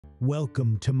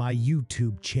Welcome to my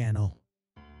YouTube channel.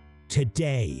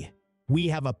 Today, we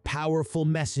have a powerful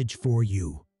message for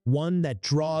you, one that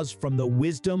draws from the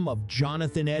wisdom of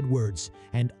Jonathan Edwards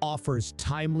and offers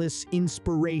timeless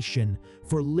inspiration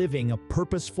for living a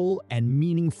purposeful and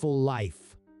meaningful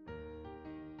life.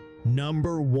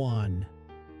 Number 1.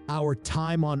 Our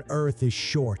time on earth is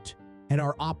short, and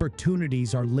our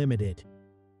opportunities are limited.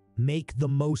 Make the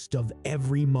most of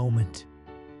every moment.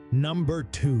 Number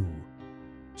 2.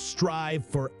 Strive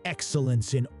for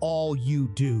excellence in all you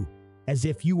do, as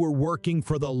if you were working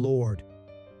for the Lord.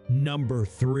 Number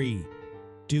 3.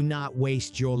 Do not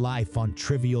waste your life on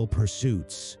trivial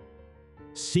pursuits.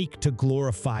 Seek to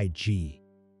glorify G.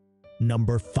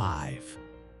 Number 5.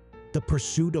 The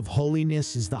pursuit of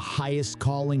holiness is the highest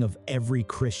calling of every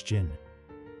Christian.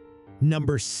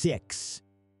 Number 6.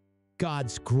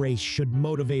 God's grace should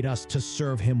motivate us to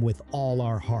serve Him with all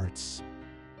our hearts.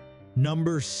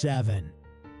 Number 7.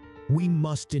 We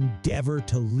must endeavor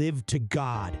to live to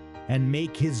God and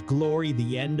make His glory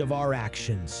the end of our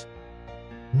actions.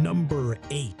 Number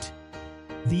 8.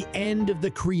 The end of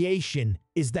the creation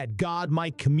is that God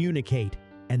might communicate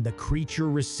and the creature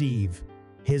receive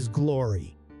His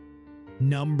glory.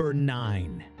 Number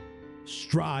 9.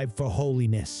 Strive for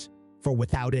holiness, for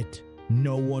without it,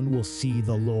 no one will see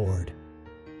the Lord.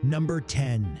 Number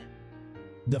 10.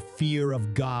 The fear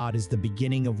of God is the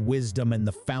beginning of wisdom and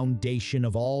the foundation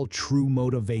of all true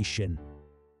motivation.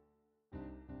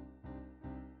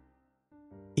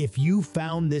 If you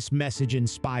found this message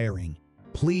inspiring,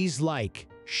 please like,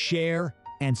 share,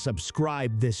 and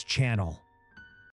subscribe this channel.